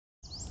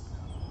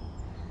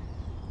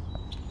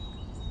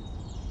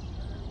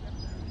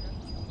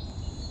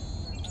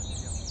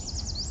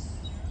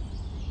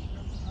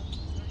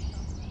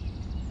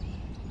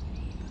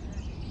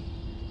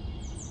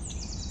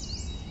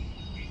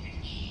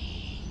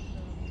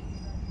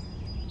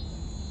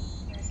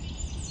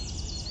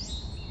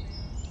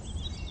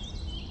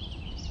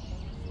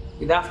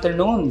Good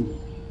afternoon,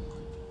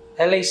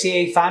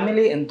 LACA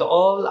family, and to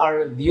all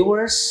our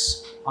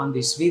viewers on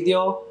this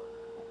video.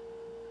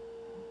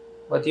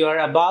 What you are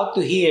about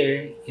to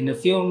hear in a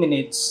few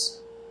minutes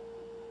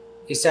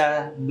is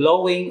a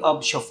blowing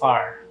of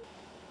shofar.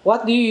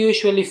 What do you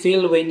usually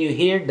feel when you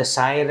hear the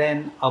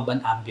siren of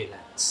an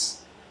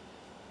ambulance?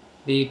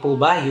 Di po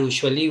ba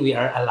usually we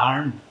are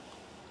alarmed?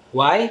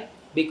 Why?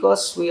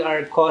 Because we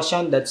are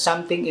cautioned that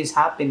something is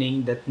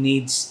happening that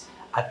needs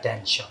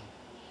attention.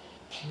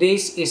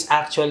 This is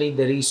actually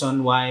the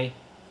reason why,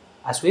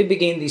 as we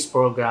begin this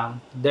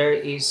program, there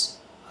is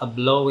a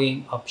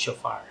blowing of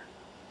shofar.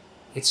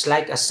 It's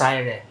like a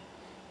siren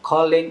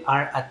calling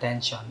our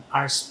attention,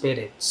 our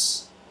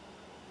spirits,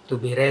 to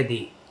be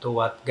ready to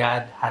what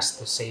God has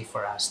to say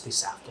for us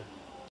this afternoon.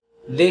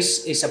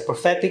 This is a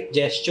prophetic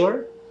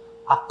gesture,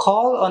 a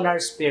call on our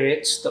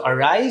spirits to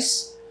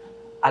arise,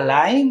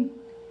 align,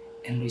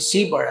 and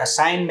receive our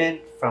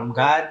assignment from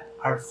God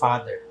our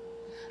Father.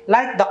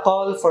 Like the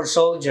call for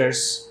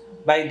soldiers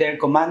by their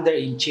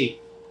commander-in-chief,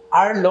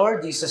 our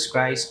Lord Jesus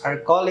Christ are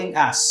calling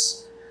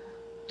us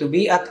to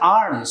be at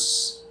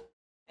arms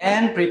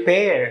and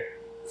prepare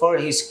for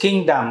His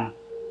kingdom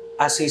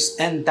as His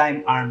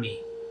end-time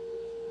army.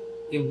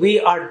 If we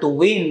are to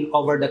win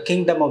over the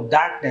kingdom of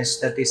darkness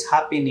that is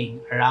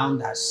happening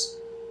around us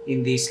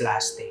in these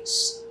last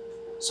days.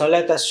 So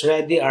let us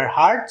ready our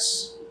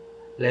hearts,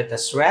 let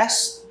us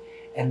rest,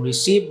 and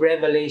receive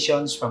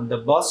revelations from the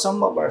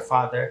bosom of our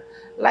Father,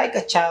 like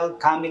a child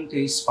coming to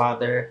his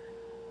father,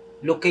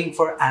 looking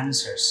for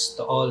answers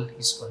to all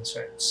his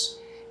concerns.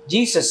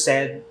 Jesus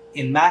said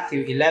in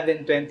Matthew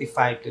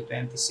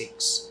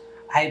 11:25-26,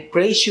 I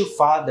praise you,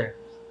 Father,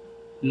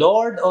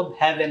 Lord of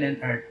heaven and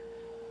earth,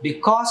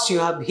 because you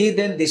have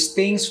hidden these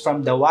things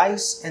from the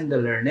wise and the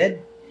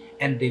learned,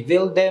 and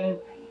revealed them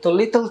to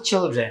little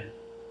children.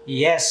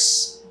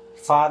 Yes,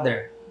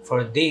 Father,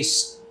 for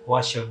this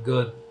was your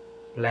good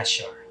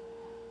pleasure.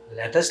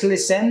 Let us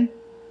listen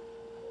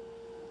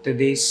to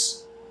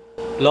this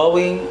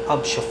blowing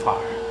of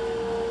shofar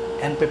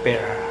and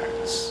prepare our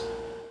hearts.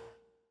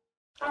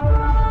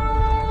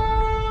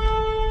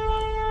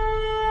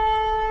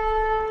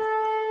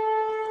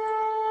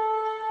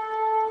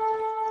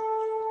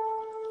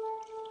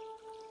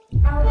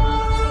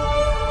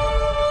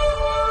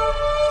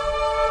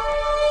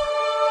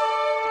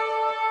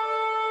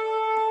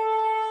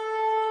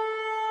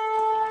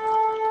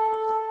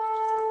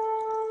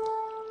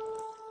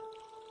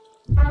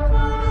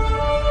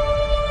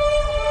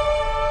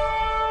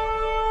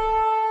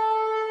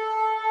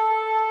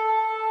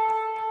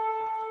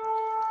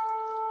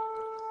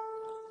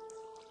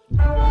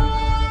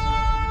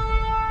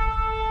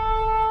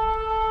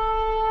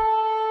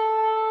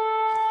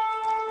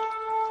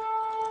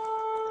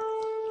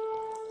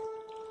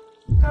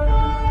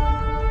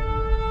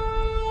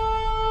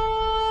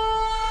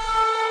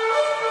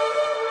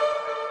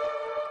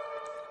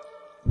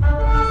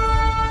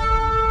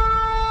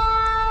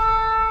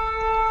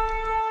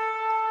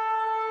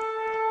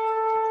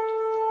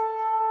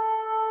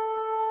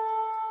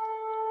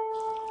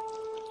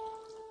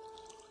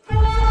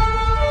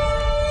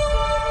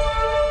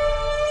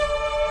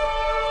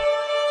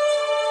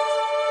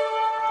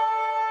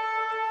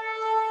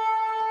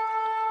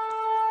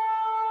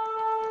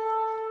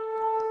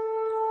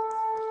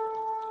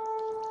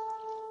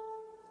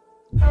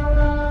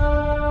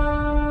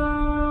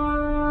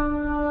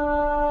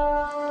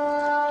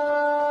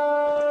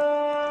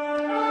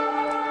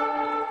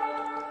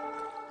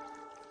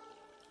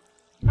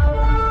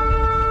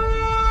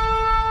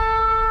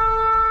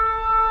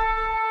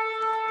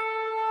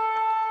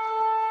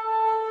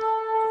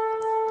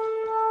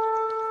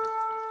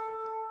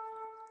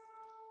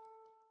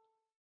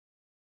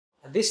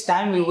 At this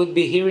time, we would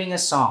be hearing a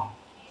song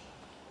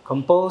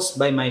composed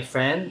by my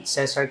friend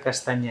Cesar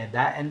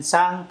Castañeda and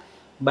sung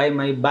by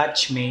my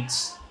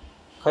batchmates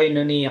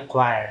Koinonia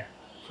Choir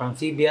from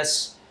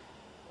Phoebe's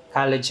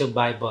College of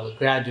Bible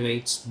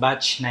graduates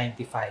batch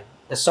 95.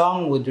 The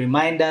song would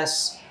remind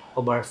us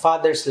of our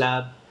Father's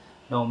love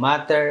no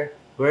matter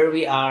where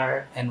we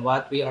are and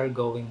what we are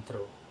going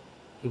through.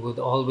 He would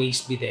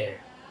always be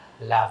there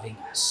loving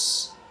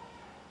us.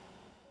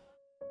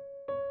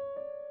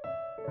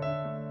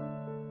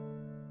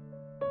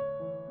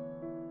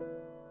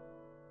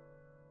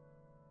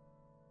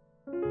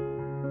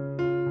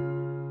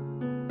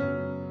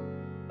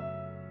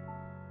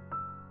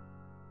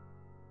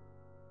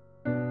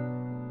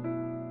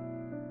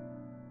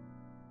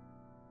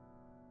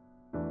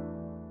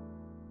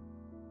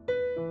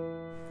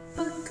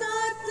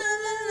 Pagkat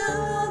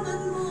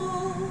nalalaman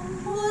mo,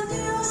 O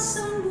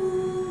Diyos, ang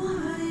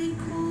buhay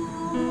ko,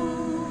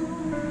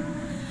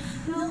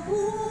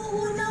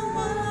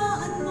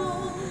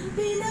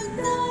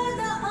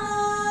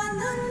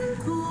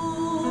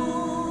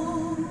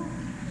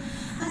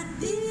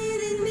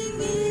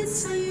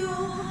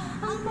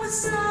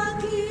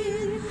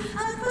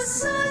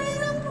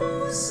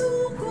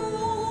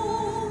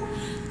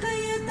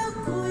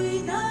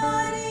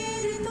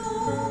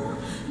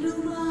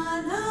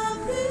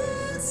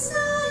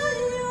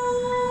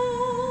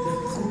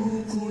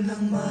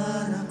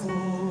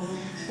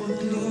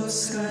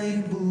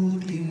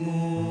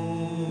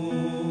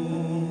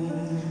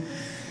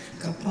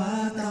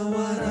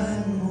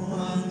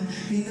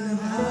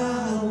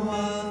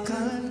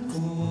 pinanghahawakan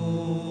ko.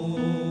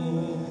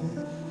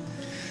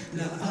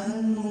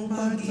 Laan mong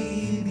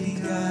pag-ibig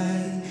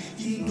ay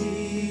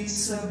higit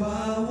sa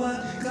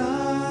bawat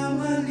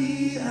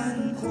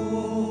kamalian ko.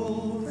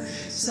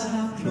 Sa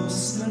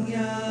haplos ng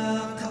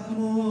yakap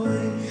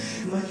mo'y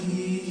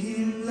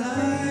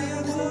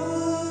mahihimlay ako.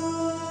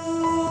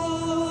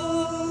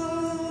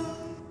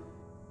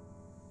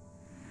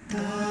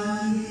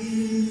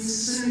 Dahil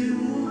sa'yo,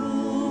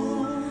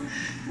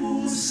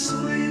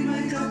 puso'y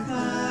may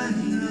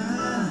kapahingan.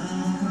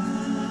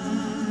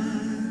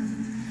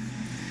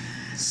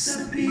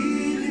 Sa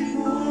piling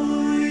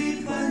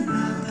mo'y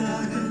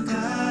panatag ang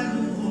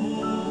kalooban.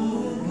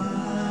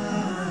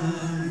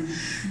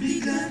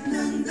 Bigat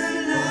ng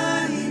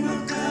dalahin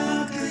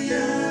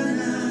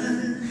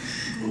makakayanan.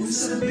 Kung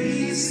sa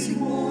bisig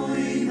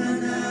mo'y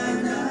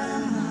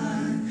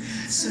mananahan,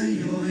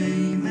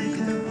 sa'yo'y may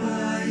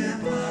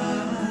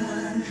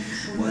kapayapaan.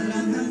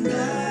 Walang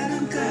hanggan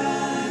ang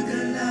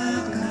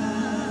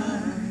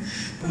kagalakan.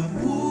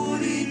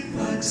 Papurit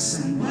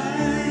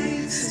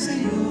pagsambay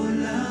sa'yo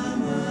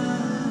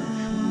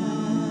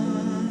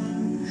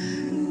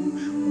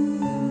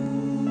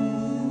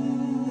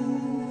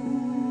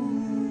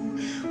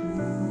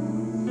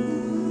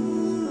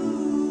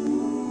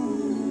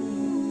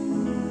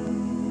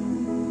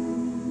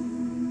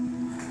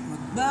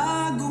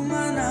bago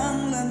man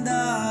ang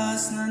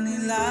landas na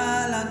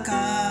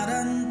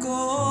nilalakaran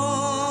ko,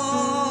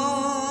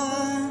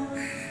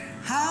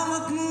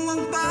 hawak mo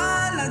ang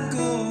palad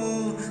ko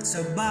sa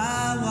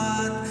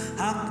bawat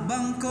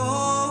hakbang ko.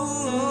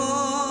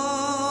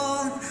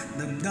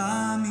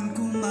 Damdamin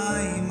ko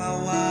may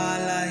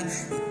mawalay,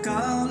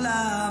 ikaw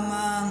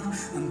lamang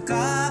ang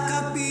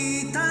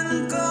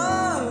kakapitan ko.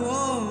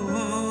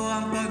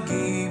 Ang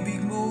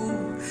pag-ibig mo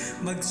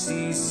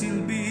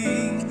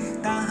magsisilbing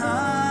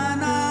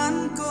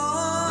tahanan ko.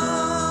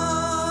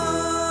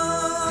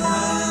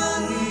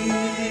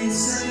 Dahil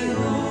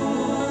sa'yo,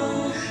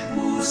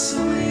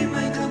 puso'y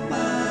may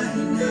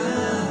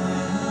kapahingan.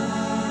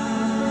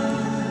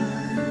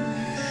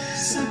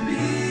 Sa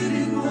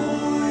piling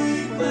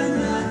mo'y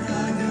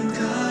panatag ang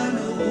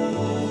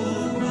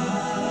kalooban.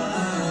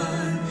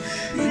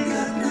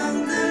 Bigat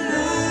ng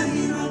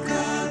dalahin o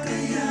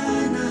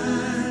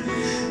kakayanan.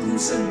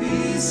 Kung sa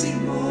bisig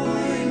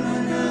mo'y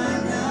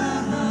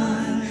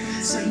mananahan,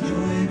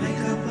 sa'yo'y may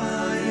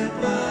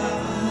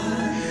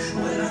kapayapaan.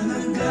 Walang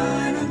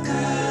hanggan ang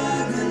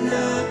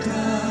kagalakan.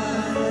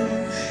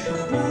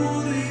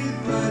 Papurit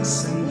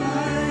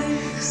pagsambay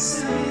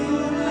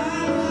sa'yo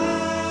lamang.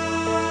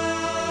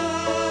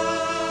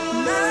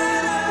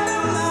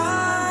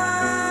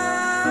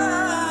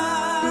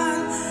 Nararamdaman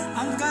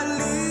ang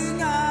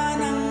kalinga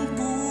ng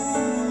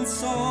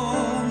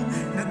pusong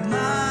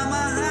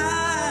nagmamahal.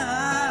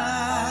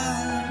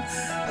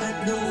 At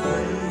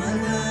doon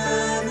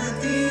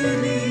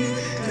mananatili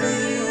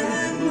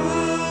kailanman.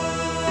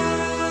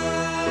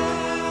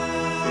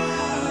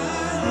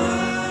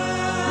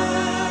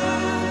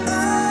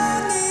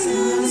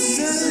 Dahil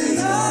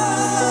sa'yo,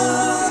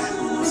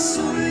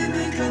 puso'y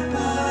may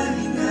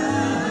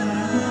kapahingan.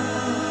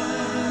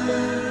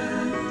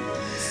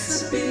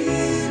 Sa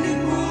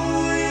piling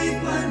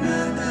mo'y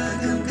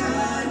panatag ang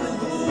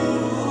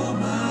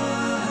kalooban.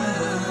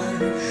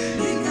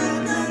 Bigat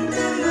ng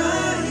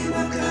dalahin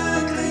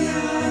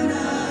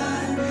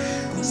makakayanan.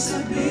 Kung sa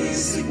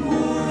bisig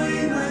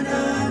mo'y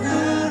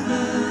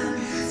mananahan,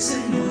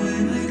 sa'yo'y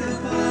may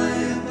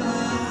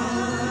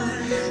kapayapaan.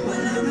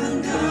 Walang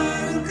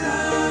hanggan ang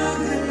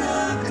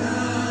kagalakan.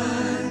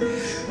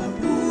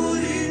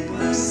 Papurit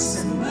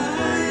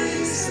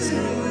pagsambay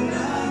sa'yo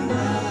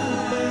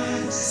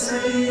lamang.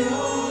 Sa'yo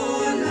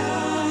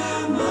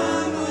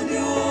lamang, O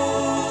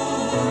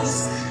Diyos.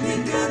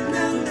 Bigat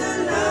ng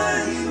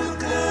dalahin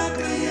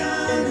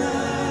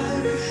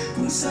makakayanan.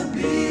 Kung sa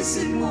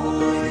bisig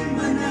mo'y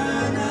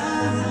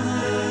mananahan,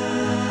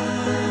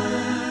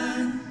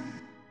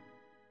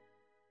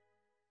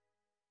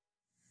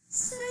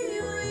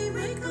 sa'yo'y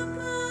may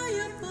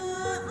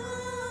kapayapaan.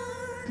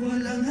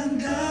 Walang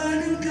hanggan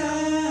ang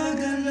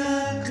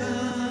kagalakan.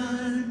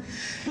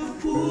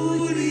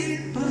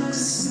 Papurit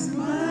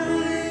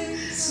pagsambay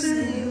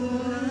sa'yo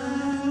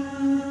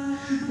lamang.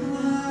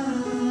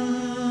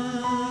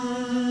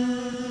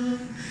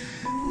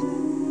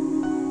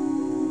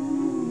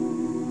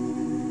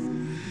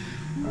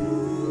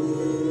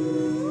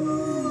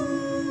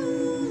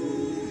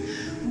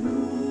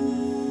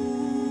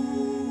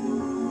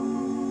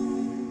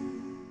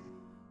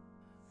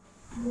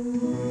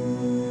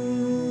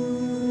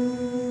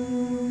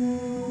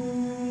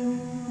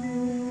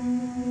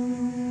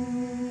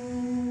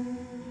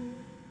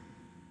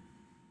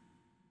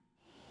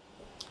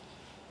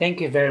 Thank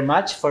you very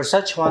much for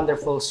such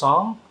wonderful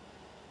song.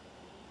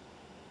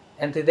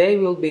 And today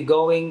we'll be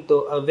going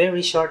to a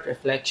very short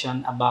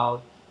reflection about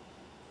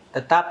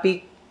the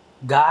topic,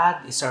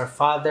 God is our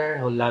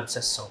Father who loves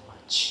us so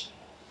much.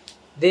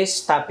 This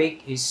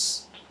topic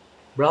is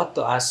brought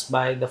to us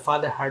by the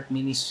Father Heart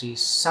Ministries,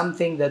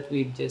 something that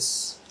we've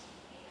just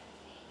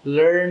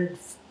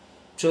learned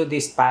through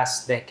these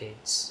past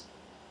decades.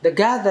 The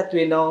God that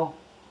we know,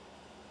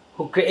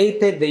 who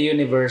created the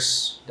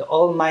universe, the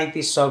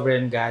Almighty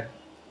Sovereign God,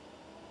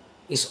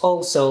 is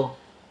also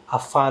a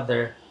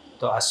Father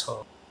to us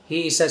all.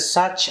 He is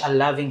such a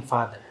loving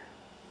Father.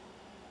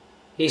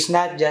 He's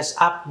not just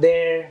up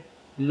there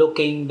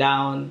looking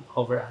down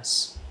over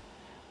us,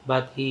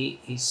 but He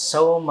is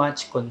so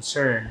much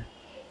concerned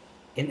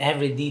in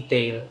every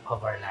detail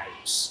of our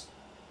lives.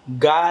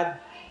 God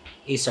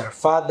is our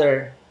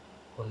Father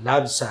who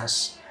loves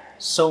us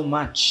so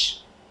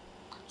much.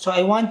 So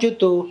I want you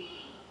to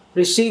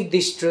receive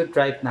this truth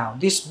right now,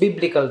 this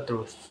biblical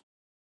truth.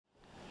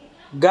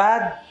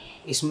 God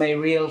is my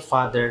real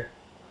Father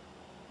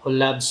who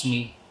loves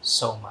me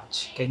so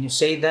much. Can you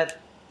say that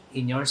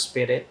in your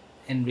spirit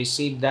and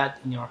receive that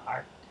in your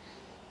heart?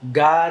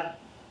 God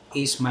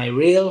is my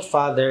real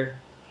Father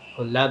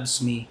who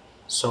loves me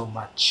so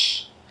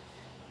much.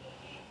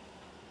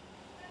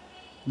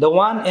 The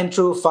one and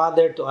true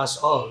Father to us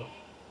all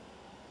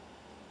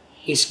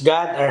is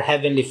God, our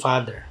Heavenly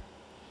Father.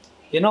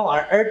 You know,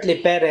 our earthly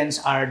parents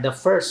are the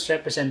first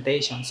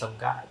representations of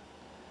God.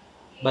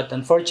 But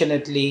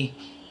unfortunately,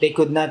 they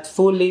could not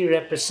fully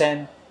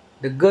represent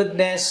the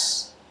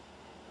goodness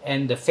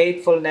and the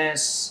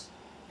faithfulness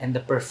and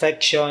the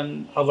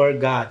perfection of our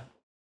God.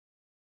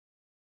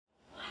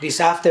 This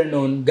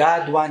afternoon,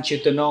 God wants you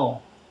to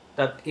know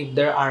that if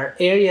there are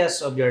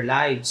areas of your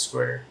lives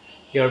where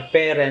your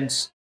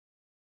parents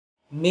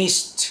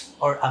missed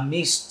or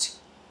amissed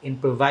in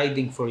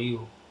providing for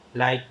you,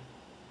 like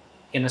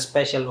in a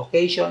special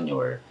occasion, you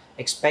were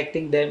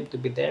expecting them to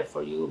be there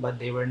for you, but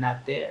they were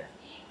not there.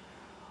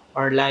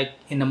 Or like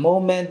in a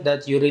moment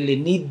that you really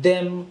need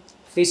them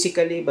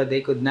physically, but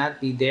they could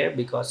not be there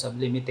because of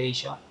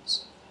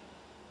limitations.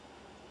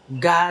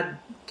 God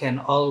can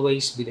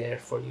always be there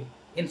for you.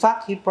 In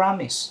fact, He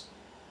promised,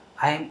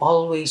 I am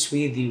always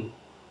with you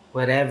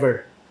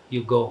wherever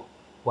you go,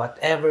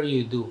 whatever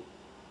you do,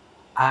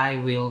 I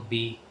will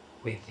be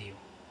with you.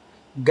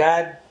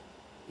 God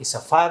is a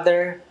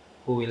Father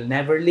who will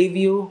never leave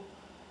you,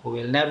 who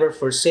will never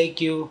forsake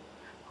you,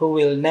 who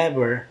will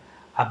never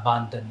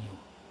abandon you.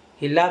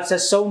 He loves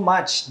us so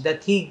much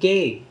that He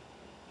gave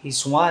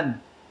His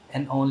one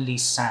and only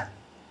Son.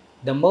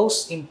 The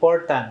most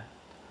important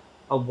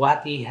of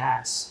what He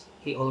has,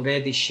 He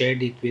already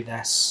shared it with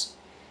us.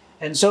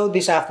 And so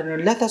this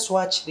afternoon, let us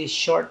watch this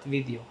short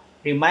video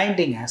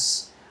reminding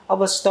us of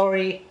a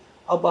story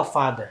of a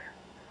father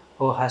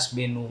who has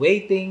been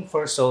waiting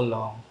for so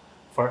long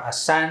for a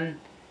son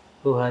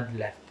who had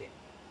left him.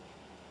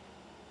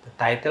 The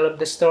title of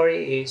the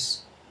story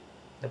is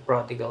The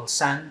Prodigal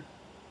Son,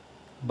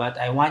 but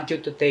I want you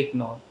to take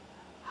note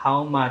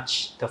how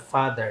much the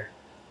father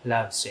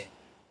loves him.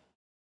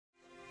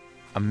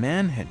 A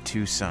man had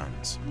two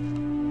sons.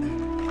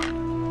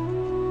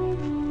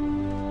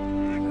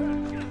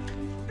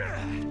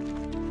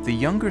 The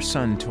younger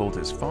son told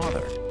his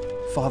father,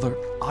 "Father,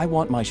 I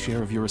want my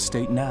share of your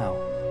estate now,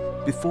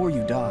 before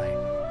you die."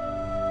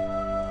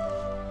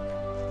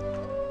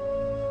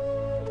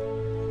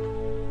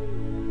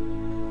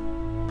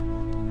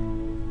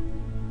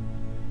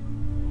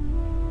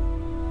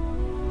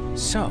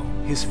 So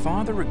his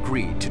father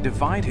agreed to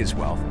divide his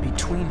wealth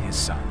between his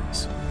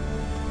sons.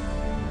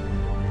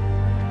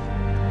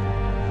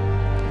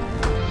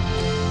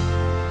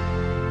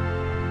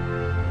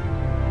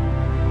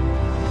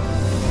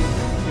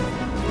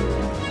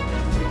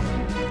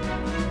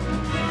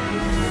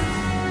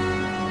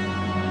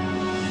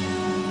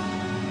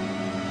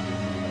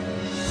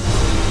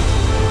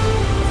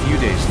 A few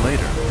days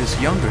later, this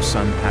younger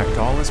son packed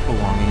all his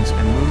belongings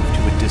and moved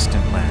to a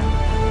distant land.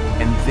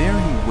 And there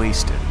he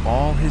wasted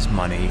all his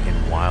money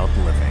in wild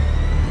living.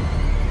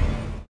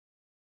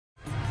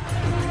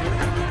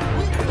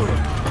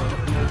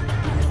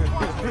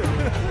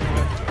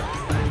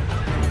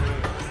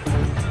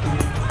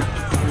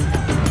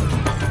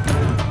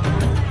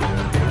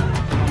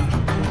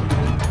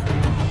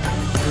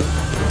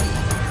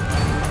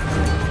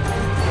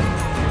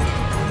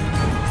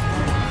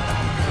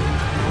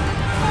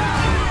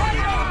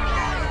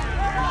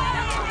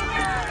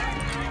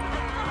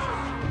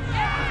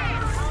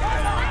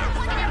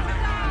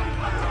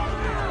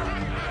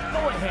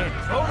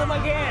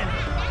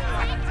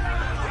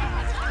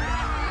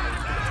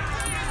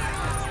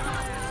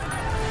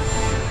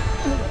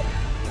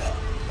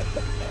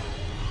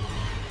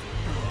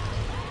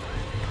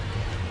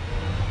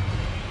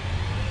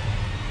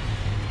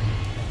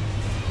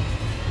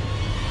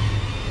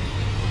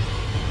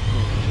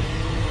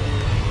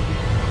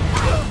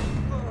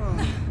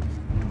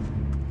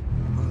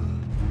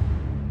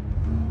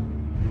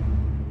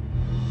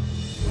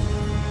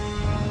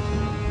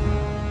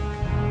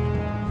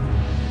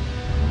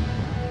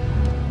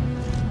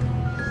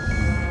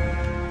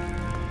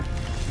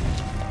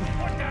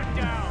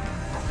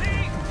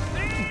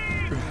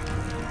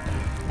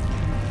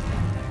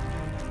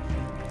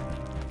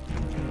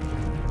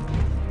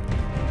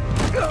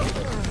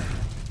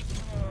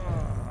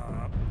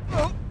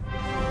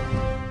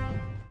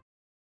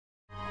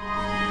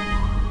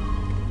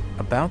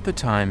 About the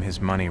time his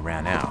money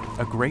ran out,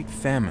 a great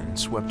famine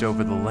swept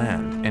over the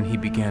land and he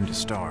began to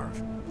starve.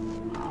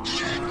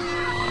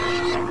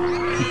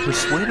 He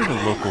persuaded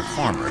a local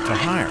farmer to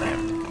hire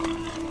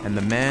him, and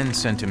the man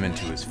sent him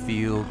into his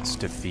fields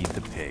to feed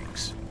the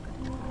pigs.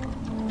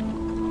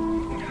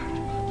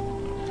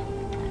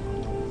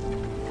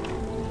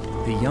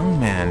 The young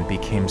man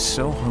became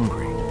so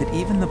hungry that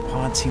even the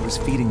pods he was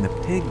feeding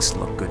the pigs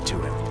looked good to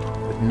him,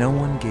 but no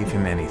one gave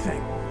him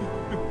anything.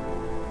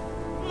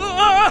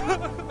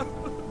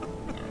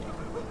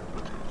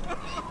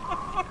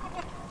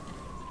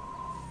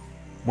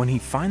 When he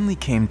finally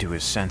came to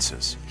his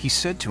senses, he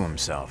said to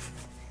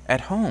himself,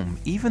 "At home,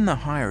 even the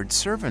hired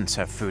servants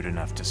have food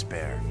enough to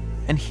spare,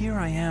 and here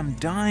I am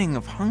dying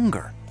of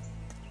hunger."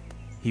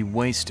 He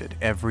wasted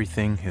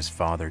everything his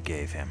father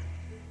gave him.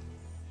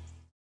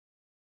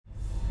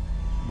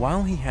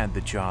 While he had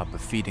the job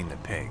of feeding the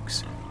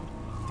pigs,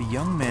 the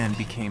young man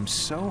became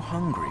so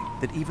hungry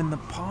that even the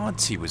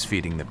pods he was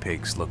feeding the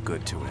pigs looked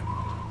good to him.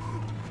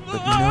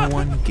 But no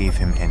one gave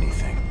him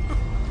anything.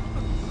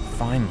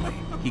 Finally,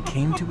 he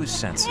came to his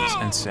senses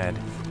and said,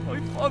 My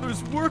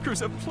father's workers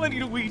have plenty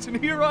to eat, and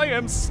here I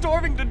am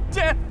starving to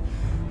death.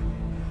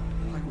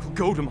 I will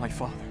go to my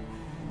father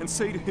and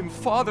say to him,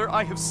 Father,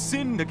 I have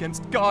sinned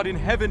against God in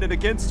heaven and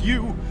against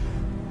you.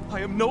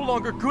 I am no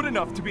longer good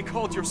enough to be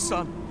called your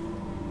son.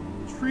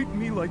 Treat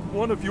me like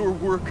one of your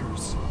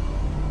workers.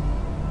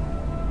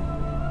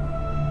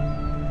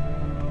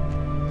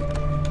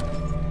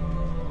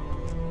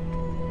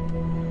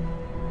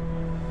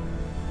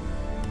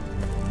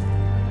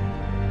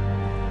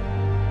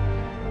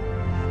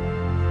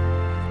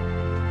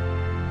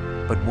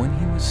 But when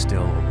he was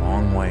still a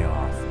long way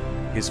off,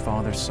 his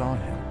father saw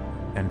him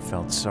and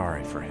felt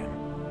sorry for him.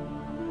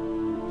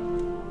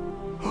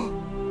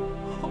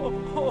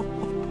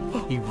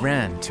 He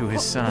ran to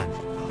his son.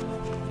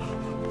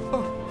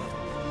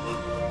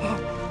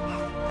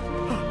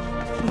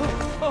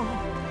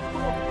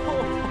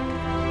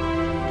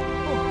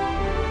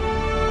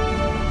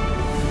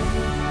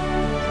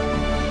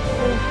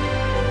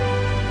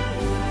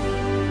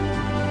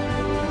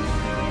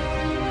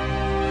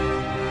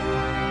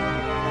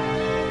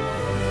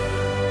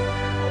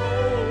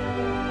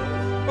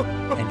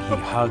 And he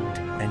hugged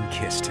and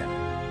kissed him.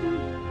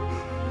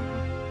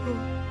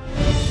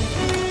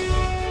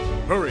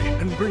 Hurry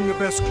and bring the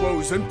best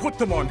clothes and put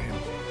them on him.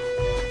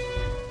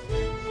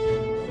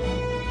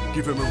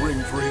 Give him a ring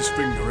for his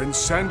finger and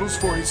sandals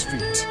for his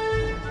feet.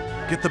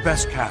 Get the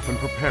best calf and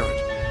prepare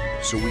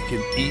it, so we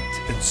can eat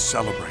and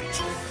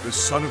celebrate. This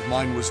son of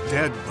mine was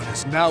dead, but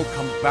has now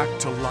come back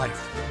to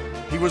life.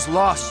 He was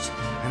lost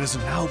and has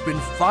now been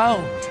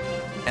found.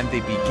 And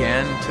they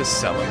began to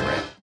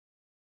celebrate.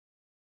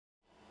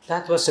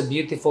 That was a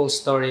beautiful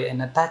story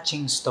and a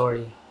touching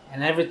story.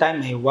 And every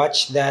time I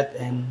watch that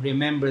and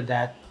remember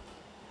that,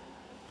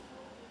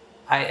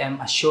 I am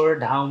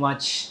assured how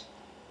much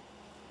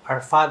our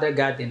Father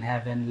God in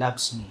heaven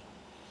loves me.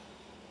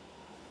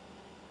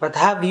 But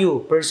have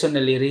you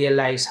personally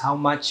realized how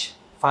much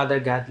Father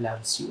God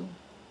loves you?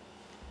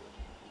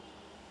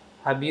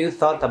 Have you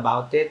thought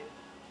about it?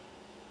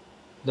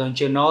 Don't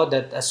you know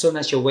that as soon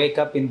as you wake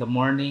up in the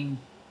morning,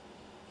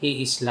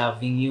 He is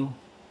loving you?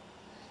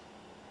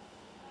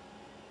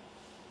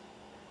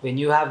 When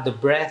you have the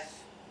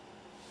breath,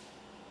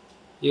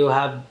 you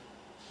have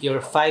your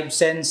 5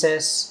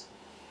 senses,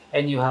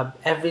 and you have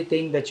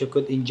everything that you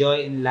could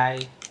enjoy in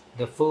life,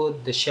 the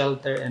food, the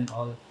shelter, and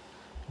all.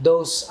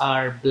 Those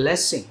are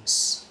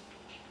blessings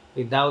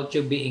without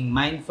you being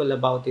mindful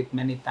about it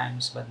many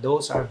times, but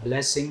those are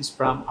blessings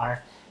from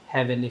our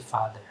Heavenly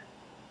Father.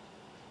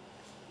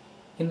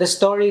 In the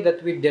story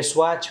that we've just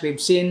watched, we've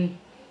seen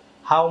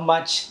how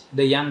much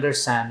the younger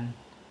son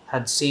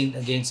had sinned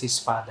against his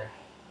father.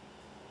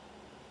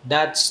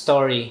 That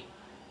story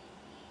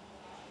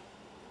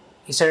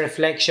is a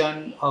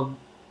reflection of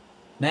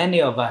many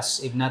of us,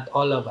 if not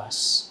all of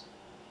us.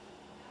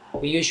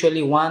 We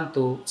usually want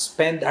to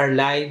spend our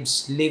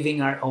lives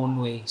living our own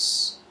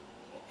ways.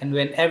 And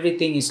when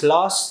everything is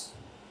lost,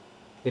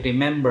 we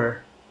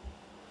remember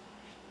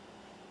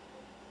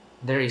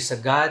there is a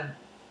God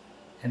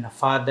and a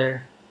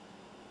Father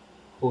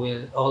who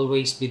will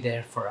always be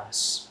there for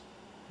us.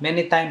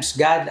 Many times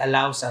God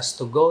allows us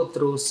to go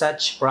through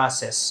such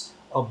process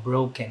of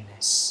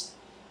brokenness.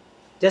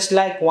 Just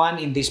like one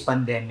in this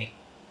pandemic.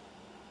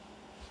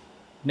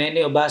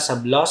 Many of us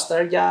have lost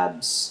our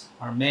jobs,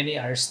 or many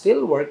are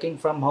still working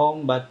from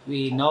home, but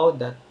we know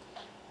that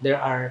there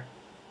are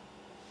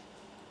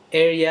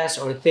areas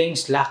or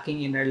things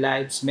lacking in our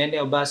lives. Many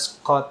of us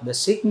caught the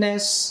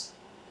sickness.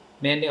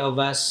 Many of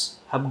us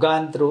have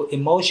gone through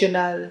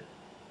emotional,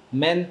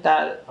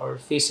 mental, or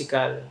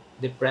physical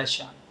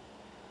depression.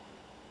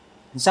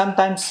 And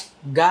sometimes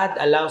God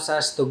allows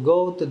us to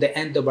go to the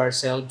end of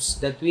ourselves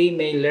that we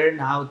may learn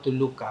how to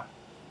look up.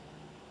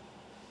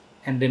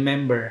 And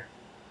remember,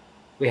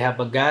 we have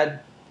a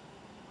God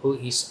who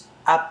is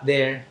up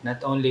there,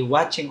 not only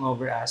watching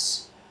over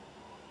us,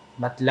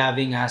 but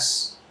loving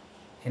us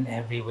in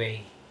every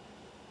way.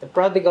 The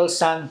prodigal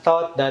son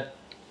thought that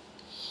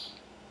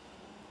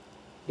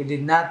he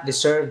did not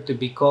deserve to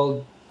be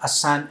called a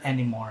son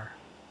anymore.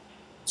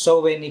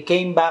 So when he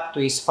came back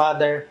to his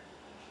father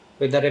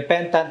with a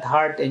repentant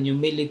heart and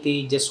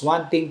humility, just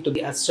wanting to be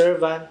a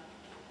servant,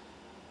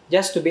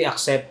 just to be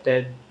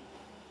accepted,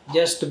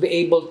 just to be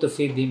able to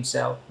feed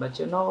himself. But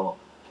you know,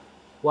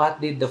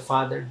 what did the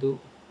father do?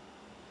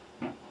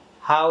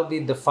 How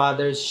did the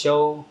father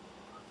show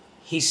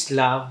his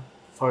love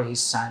for his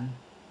son?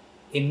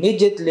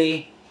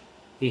 Immediately,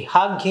 he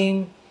hugged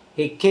him,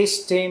 he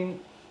kissed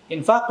him.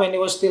 In fact, when he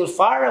was still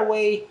far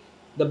away,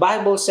 the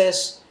Bible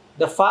says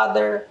the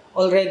father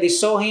already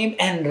saw him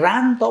and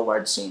ran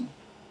towards him.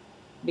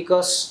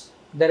 Because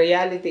the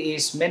reality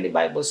is, many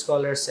Bible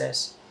scholars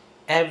says,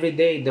 every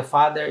day the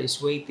father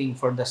is waiting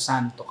for the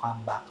son to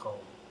come back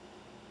home.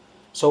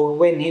 So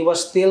when he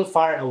was still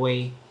far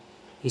away,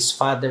 his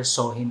father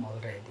saw him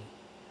already.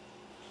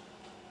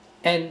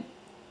 And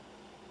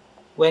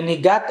when he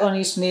got on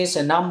his knees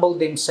and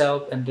humbled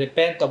himself and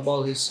repented of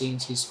all his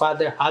sins, his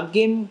father hugged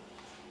him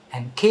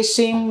and kissed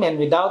him, and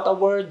without a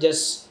word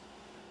just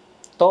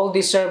told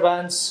his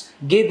servants,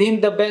 give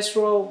him the best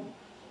robe,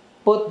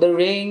 put the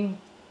ring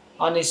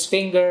on his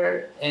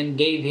finger, and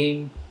gave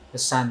him the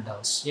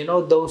sandals. You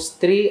know, those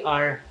three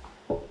are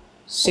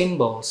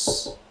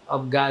symbols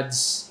of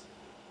God's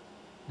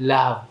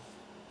love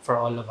for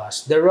all of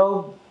us. The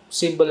robe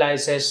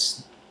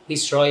symbolizes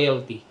his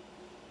royalty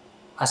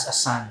as a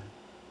son.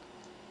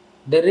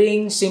 The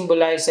ring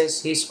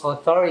symbolizes his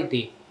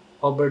authority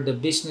over the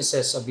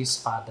businesses of his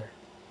father.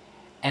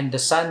 And the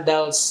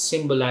sandals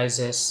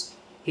symbolizes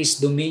his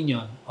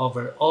dominion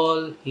over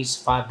all his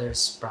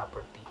father's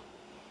property.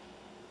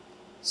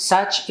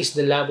 Such is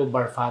the love of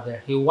our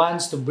Father. He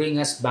wants to bring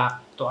us back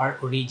to our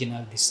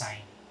original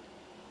design.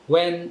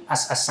 When,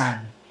 as a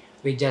son,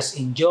 we just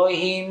enjoy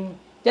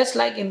him, just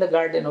like in the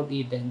Garden of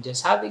Eden,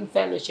 just having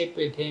fellowship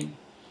with him,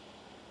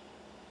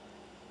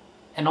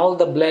 and all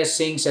the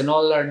blessings and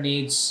all our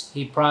needs,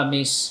 he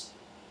promised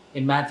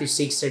in Matthew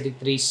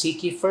 6:33,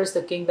 seek ye first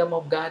the kingdom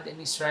of God and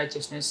his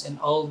righteousness, and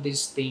all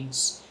these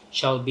things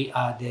shall be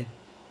added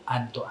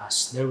unto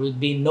us. There will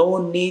be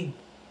no need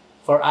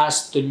for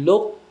us to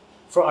look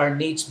for our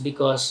needs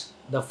because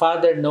the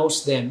Father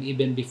knows them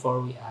even before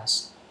we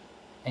ask.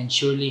 And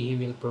surely he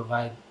will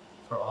provide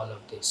for all of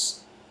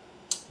this.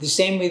 The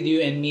same with you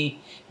and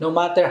me. No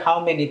matter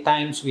how many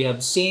times we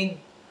have sinned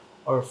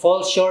or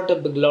fall short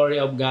of the glory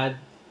of God,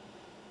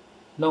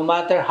 no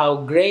matter how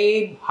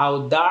grave,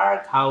 how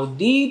dark, how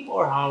deep,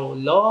 or how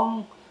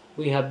long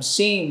we have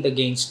sinned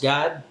against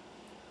God,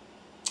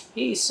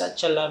 he is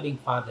such a loving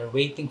Father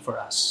waiting for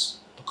us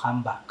to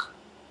come back,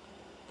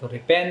 to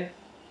repent,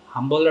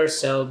 humble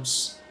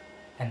ourselves,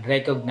 and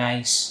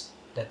recognize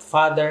that,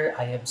 Father,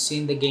 I have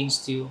sinned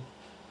against you.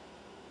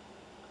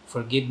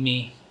 Forgive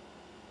me.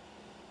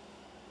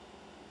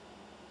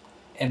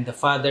 And the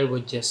Father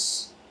would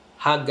just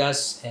hug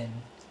us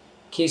and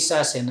kiss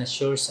us and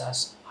assures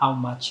us how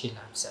much he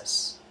loves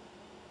us.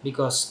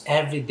 Because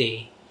every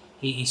day,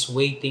 he is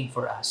waiting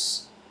for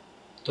us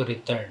to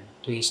return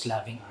to his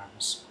loving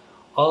arms.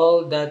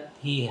 All that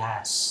he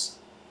has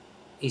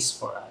is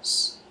for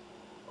us.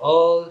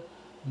 All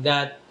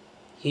that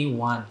he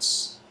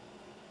wants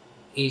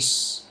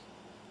is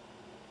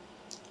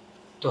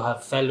to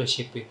have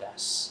fellowship with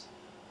us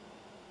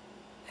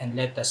and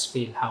let us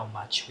feel how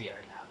much we are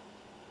loved.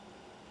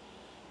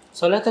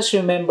 So let us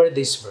remember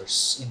this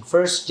verse in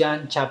 1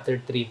 John chapter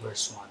 3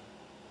 verse 1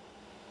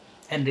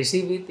 and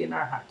receive it in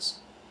our hearts.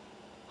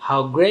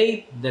 How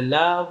great the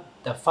love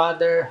the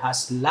Father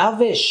has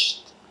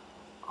lavished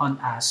on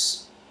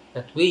us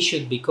that we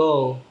should be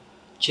called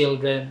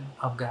children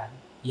of God.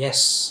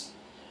 Yes,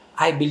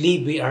 I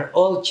believe we are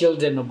all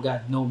children of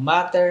God, no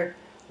matter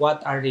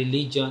what our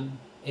religion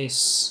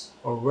is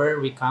or where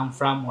we come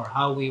from or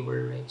how we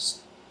were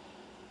raised.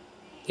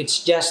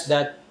 It's just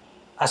that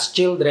as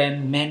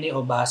children, many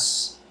of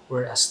us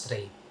were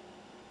astray.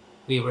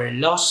 We were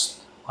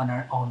lost on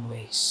our own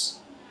ways.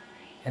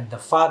 And the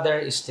Father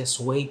is just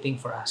waiting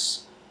for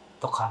us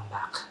to come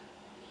back.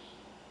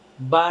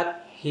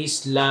 But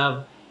his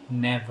love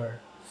never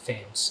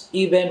fails.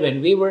 Even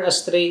when we were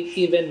astray,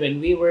 even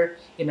when we were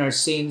in our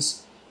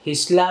sins,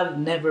 his love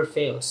never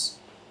fails.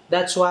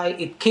 That's why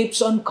it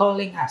keeps on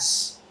calling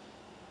us.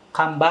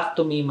 Come back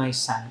to me, my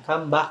son.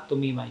 Come back to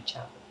me, my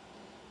child.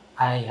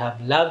 I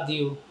have loved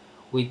you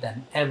with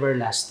an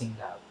everlasting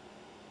love.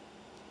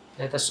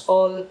 Let us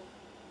all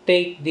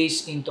take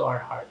this into our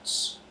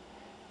hearts.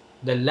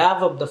 The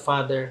love of the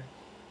Father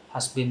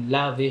has been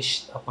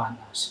lavished upon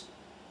us.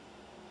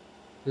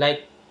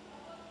 Like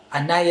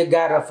a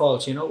Niagara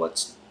Falls. You know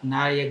what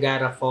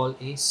Niagara Falls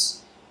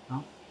is?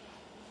 No?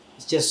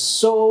 It's just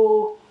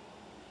so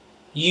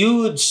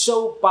huge,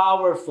 so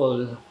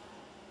powerful.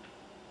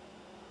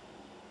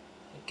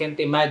 I can't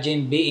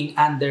imagine being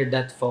under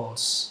that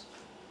falls.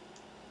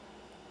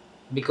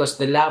 Because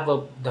the love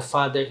of the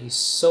Father is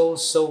so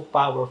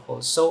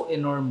powerful, so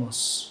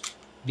enormous,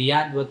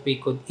 beyond what we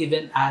could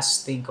even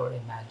ask, think, or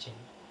imagine.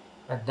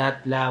 But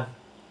that love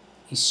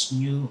is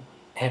new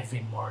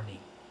every morning,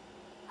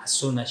 as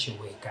soon as you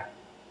wake up.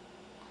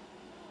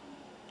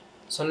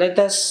 So let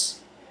this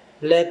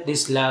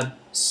love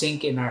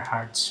sink in our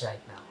hearts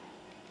right now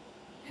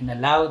and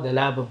allow the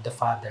love of the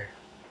Father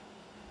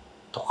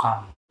to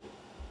come.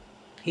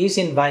 He's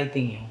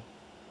inviting you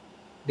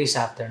this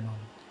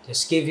afternoon.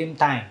 Just give Him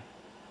time.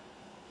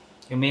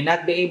 You may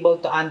not be able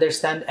to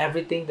understand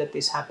everything that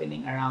is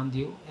happening around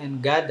you,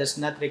 and God does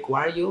not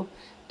require you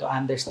to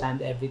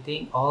understand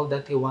everything. All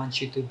that He wants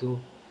you to do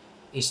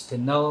is to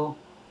know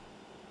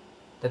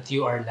that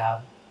you are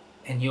loved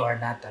and you are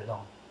not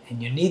alone.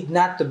 And you need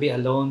not to be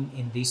alone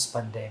in this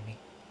pandemic.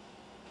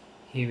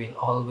 He will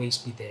always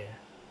be there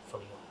for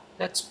you.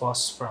 Let's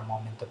pause for a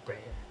moment of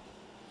prayer.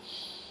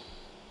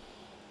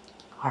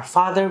 Our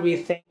Father, we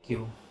thank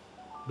you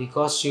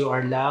because you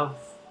are love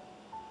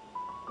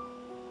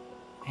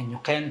and you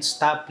can't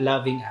stop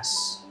loving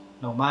us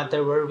no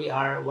matter where we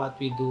are, what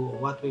we do,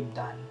 what we've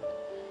done.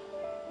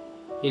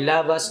 You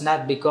love us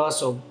not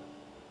because of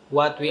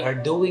what we are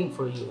doing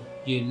for you.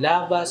 You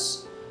love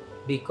us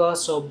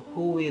because of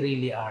who we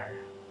really are,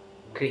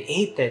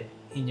 created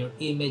in your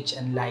image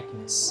and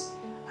likeness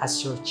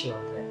as your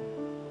children.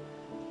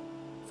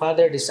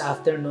 Father, this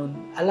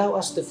afternoon, allow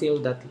us to feel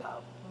that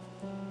love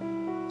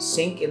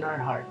sink in our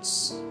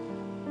hearts,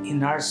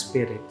 in our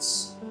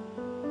spirits.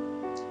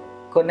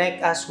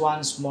 Connect us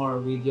once more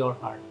with your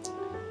heart,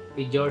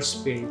 with your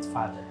spirit,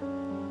 Father,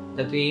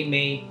 that we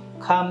may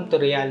come to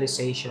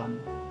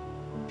realization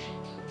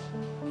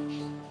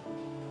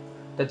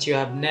that you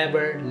have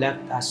never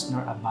left us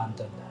nor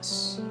abandoned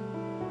us,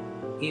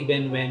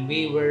 even when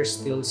we were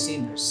still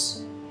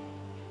sinners.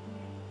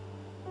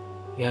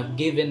 You have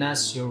given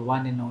us your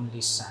one and only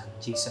Son,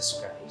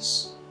 Jesus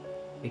Christ,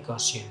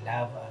 because you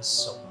love us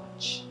so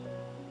much.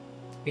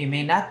 We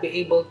may not be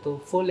able to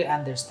fully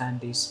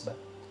understand this, but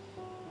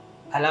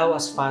allow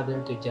us,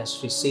 Father, to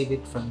just receive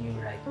it from you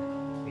right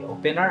now. We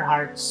open our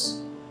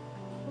hearts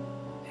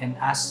and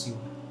ask you,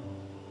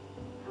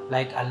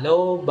 like a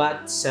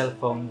low-bat cell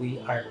phone, we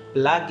are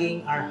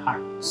plugging our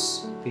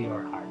hearts to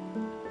your heart.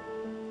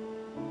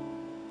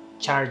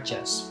 Charge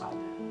us, Father.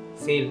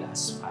 Fill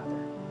us,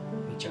 Father,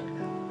 with your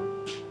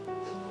love.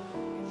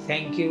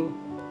 Thank you.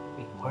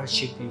 We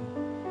worship you.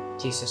 In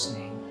Jesus'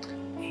 name,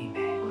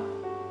 amen.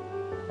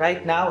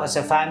 Right now, as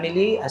a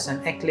family, as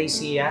an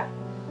ecclesia,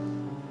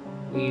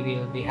 we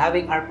will be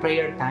having our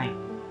prayer time.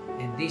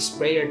 And this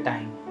prayer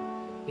time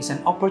is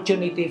an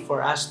opportunity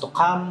for us to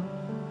come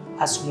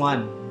as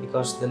one,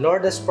 because the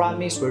Lord has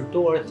promised where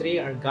 2 or 3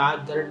 are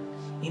gathered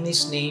in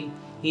His name,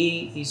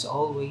 He is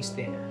always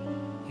there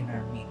in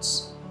our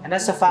midst. And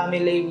as a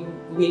family,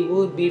 we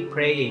would be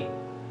praying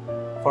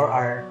for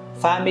our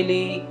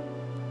family,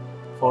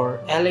 for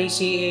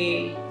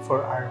LACA,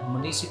 for our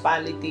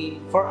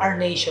municipality, for our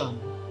nation,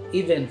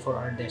 even for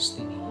our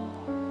destiny.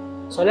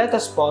 So let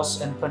us pause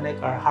and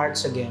connect our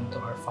hearts again to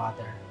our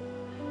Father.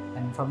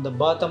 And from the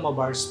bottom of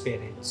our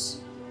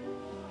spirits,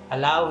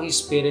 allow His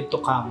Spirit to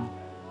come.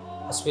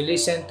 As we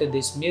listen to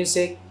this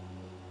music,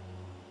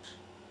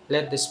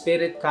 let the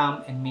Spirit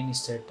come and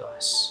minister to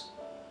us.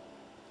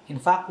 In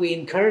fact, we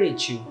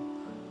encourage you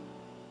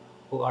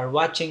who are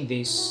watching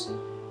this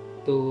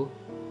to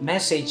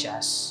message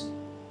us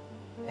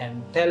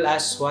and tell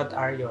us what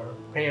are your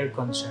prayer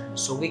concerns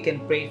so we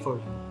can pray for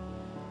you.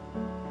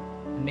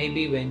 And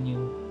maybe when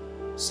you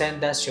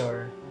send us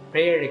your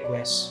prayer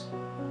requests,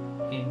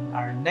 in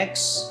our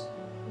next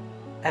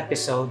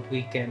episode,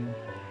 we can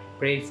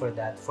pray for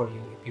that for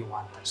you if you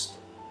want us to.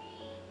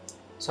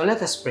 So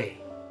let us pray.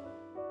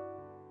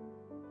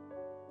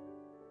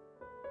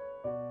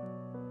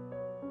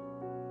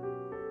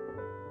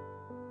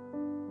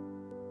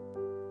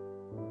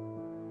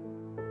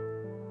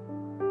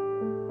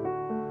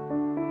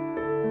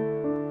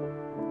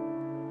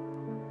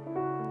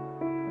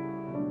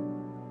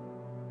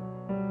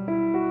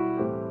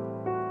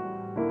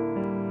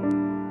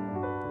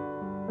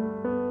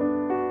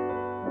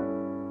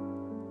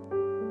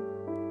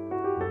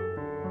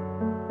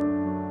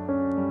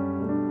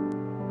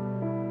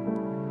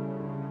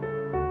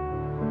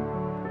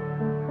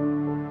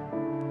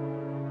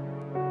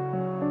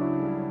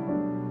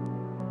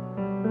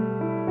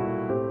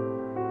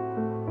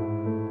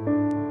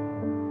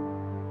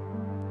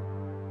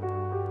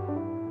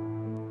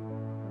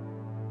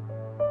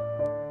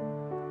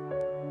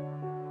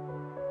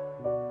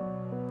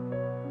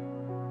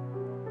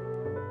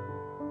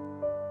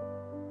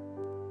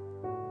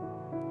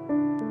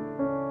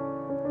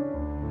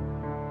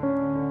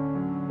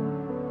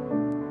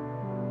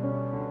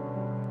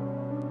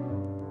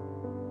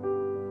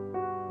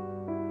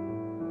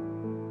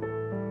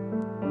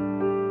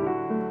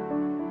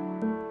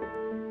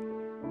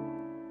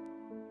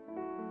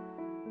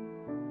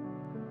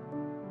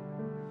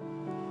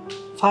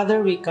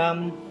 Father, we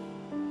come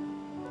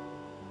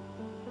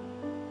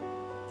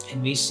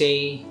and we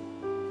say,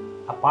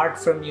 apart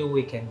from you,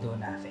 we can do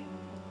nothing.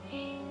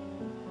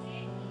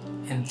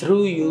 And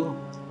through you,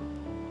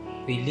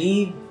 we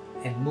live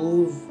and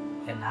move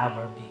and have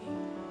our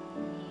being.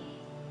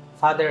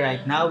 Father,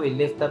 right now, we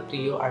lift up to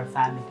you our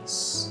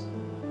families.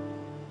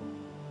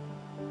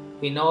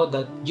 We know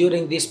that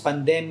during this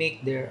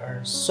pandemic, there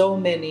are so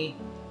many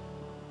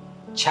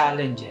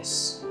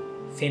challenges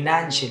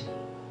financially,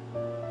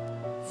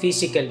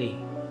 physically,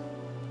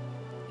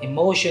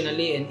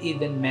 emotionally, and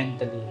even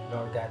mentally,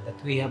 Lord God,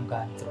 that we have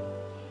gone through.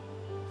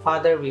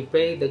 Father, we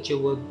pray that you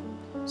would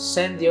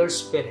send your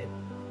Spirit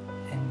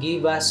and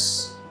give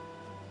us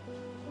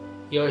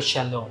your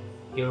shalom,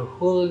 your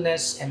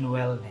wholeness and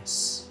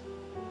wellness.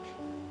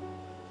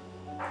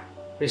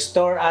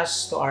 Restore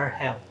us to our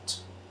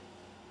health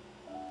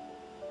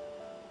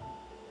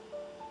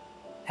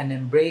and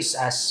embrace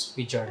us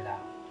with your love.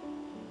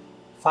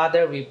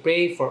 Father, we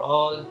pray for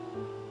all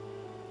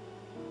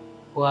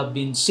who have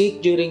been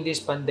sick during this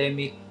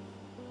pandemic,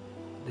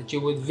 that you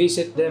would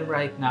visit them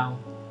right now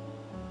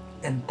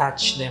and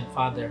touch them,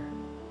 Father.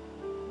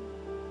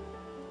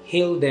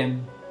 Heal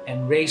them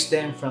and raise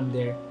them from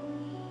their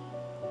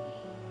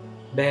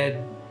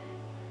bed.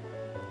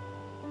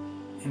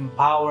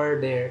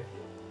 Empower their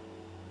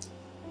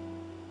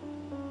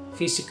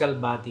physical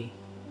body.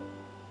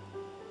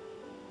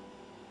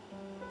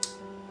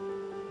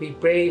 We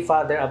pray,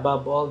 Father,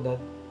 above all, that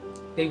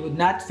they would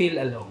not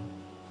feel alone,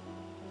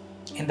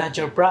 and that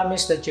your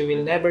promise that you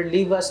will never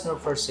leave us nor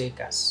forsake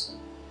us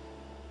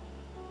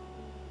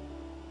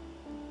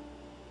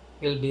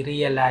will be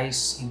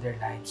realized in their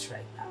lives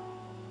right now.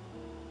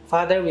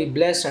 Father, we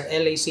bless our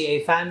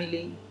LACA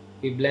family.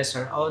 We bless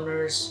our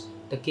honors,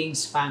 the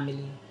King's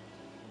family.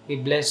 We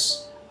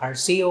bless our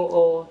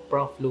COO,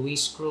 Prof.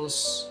 Luis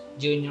Cruz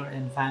Jr.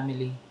 and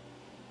family.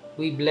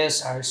 We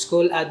bless our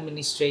school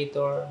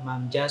administrator,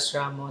 Ma'am Jazz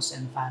Ramos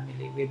and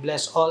family. We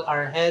bless all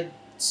our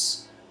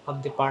heads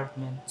of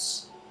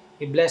departments.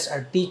 We bless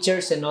our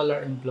teachers and all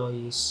our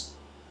employees.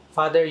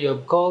 Father, you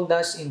have called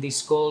us in this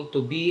school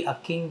to be a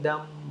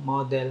kingdom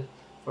model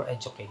for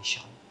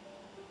education.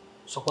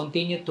 So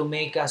continue to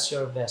make us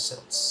your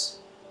vessels,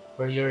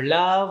 where your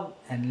love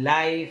and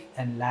life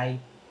and light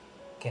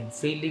can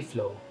freely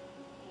flow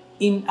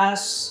in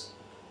us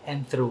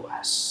and through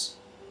us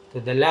to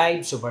the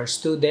lives of our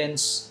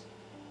students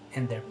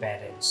and their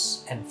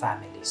parents and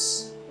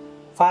families.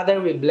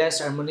 Father, we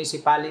bless our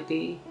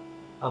municipality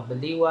of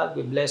Baliwag.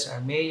 We bless our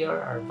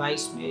mayor, our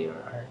vice mayor,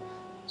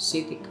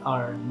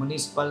 our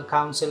municipal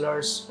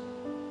councilors,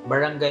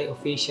 barangay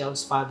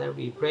officials. Father,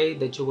 we pray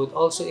that you would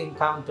also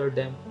encounter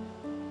them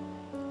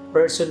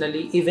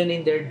personally, even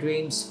in their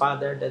dreams,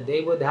 Father, that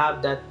they would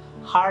have that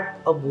heart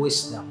of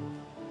wisdom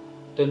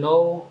to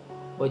know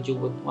what you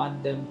would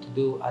want them to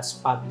do as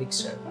public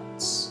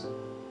servants.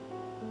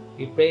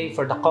 We pray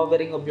for the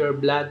covering of your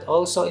blood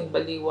also in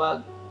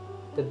Baliwag,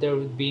 that there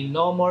would be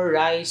no more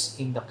rise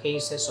in the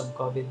cases of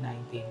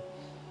COVID-19,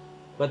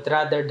 but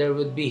rather there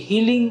would be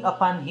healing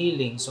upon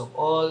healings of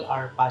all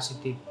our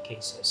positive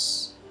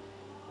cases.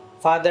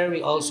 Father,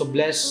 we also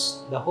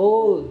bless the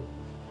whole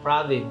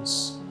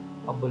province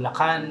of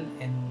Bulacan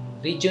and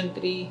Region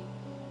 3.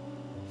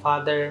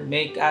 Father,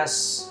 make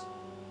us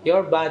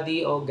your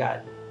body, O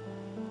God,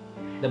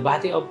 the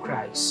body of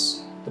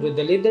Christ, through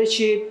the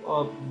leadership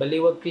of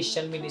Baliwag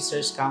Christian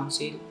Ministers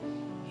Council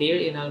here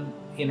in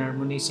our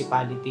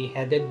municipality,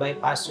 headed by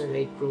Pastor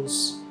Ray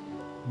Cruz.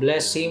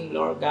 Bless him,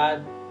 Lord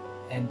God,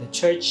 and the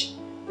church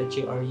that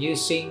you are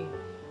using,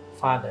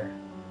 Father,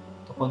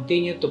 to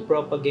continue to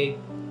propagate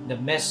the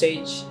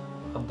message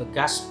of the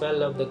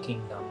gospel of the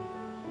kingdom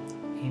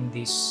in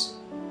these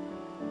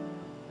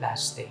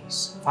last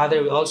days.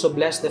 Father, we also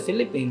bless the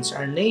Philippines,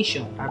 our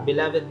nation, our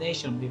beloved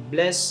nation. We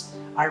bless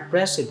our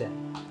president.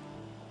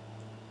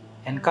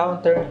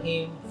 Encounter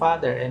him,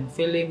 Father, and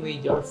fill him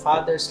with your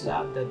Father's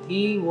love, that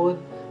he would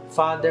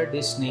father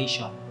this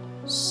nation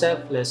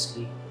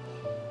selflessly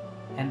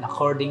and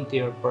according to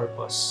your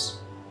purpose.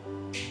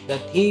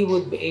 That he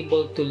would be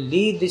able to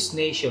lead this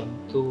nation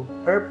to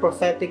her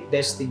prophetic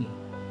destiny,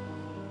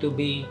 to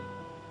be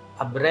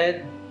a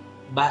bread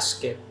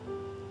basket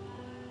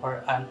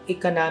or an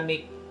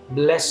economic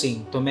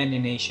blessing to many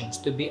nations,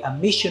 to be a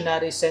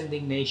missionary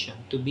sending nation,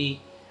 to be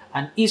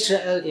an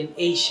Israel in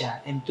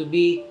Asia, and to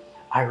be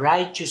a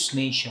righteous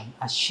nation,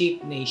 a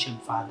sheep nation,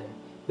 Father.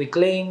 We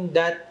claim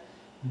that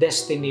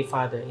destiny,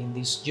 Father, in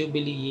this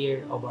Jubilee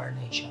year of our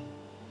nation.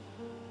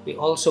 We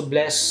also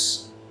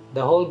bless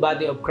the whole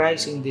body of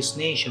Christ in this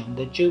nation,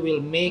 that you will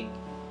make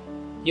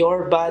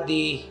your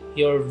body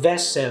your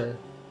vessel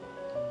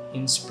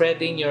in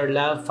spreading your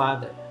love,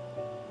 Father,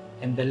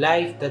 and the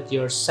life that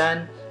your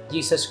Son,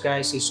 Jesus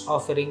Christ, is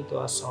offering to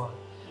us all,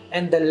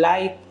 and the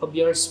light of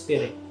your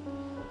Spirit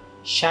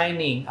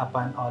shining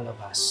upon all of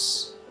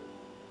us.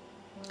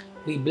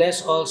 We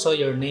bless also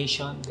your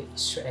nation, the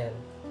Israel,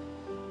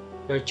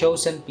 your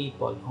chosen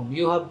people, whom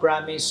you have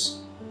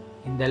promised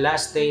in the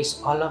last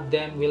days all of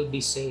them will be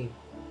saved,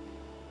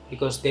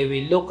 because they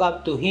will look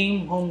up to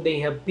him whom they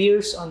have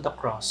pierced on the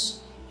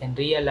cross and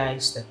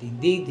realize that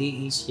indeed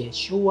he is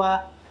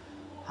Yeshua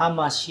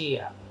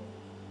HaMashiach,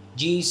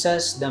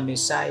 Jesus the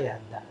Messiah,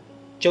 the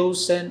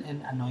chosen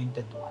and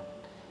anointed one,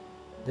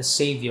 the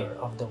Savior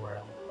of the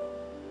world.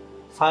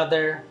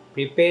 Father,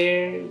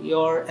 prepare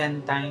your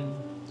end-time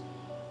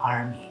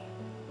army.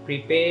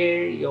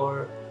 Prepare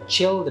your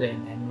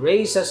children and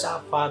raise us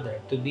up,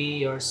 Father, to be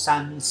your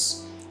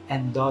sons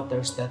and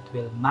daughters that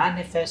will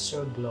manifest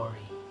your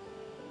glory,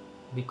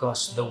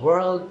 because the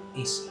world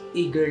is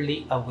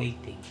eagerly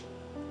awaiting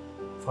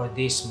for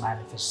this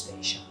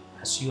manifestation,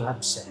 as you have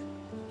said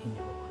in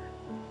your word.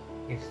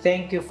 We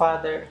thank you,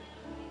 Father.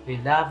 We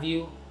love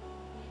you,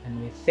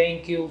 and we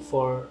thank you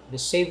for the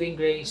saving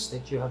grace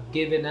that you have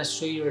given us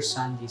through your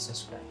Son,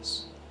 Jesus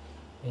Christ.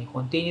 May you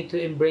continue to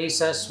embrace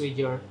us with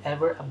your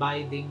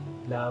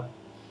ever-abiding love,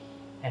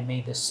 and may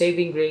the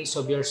saving grace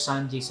of your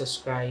Son, Jesus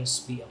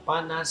Christ, be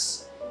upon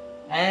us,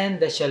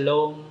 and the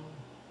shalom,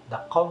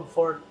 the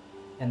comfort,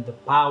 and the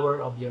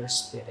power of your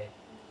Spirit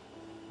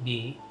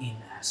be in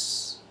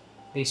us.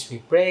 This we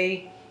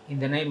pray in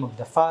the name of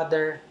the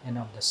Father, and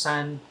of the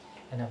Son,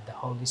 and of the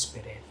Holy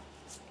Spirit.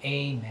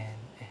 Amen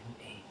and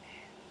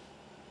amen.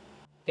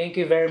 Thank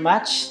you very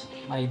much,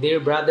 my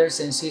dear brothers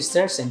and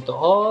sisters, and to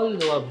all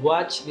who have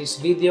watched this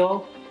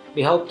video.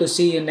 We hope to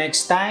see you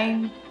next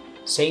time,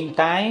 same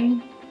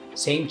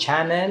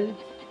channel,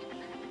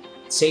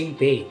 same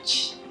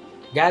page.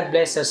 God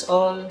bless us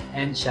all,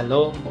 and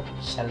shalom,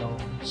 shalom,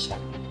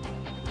 shalom.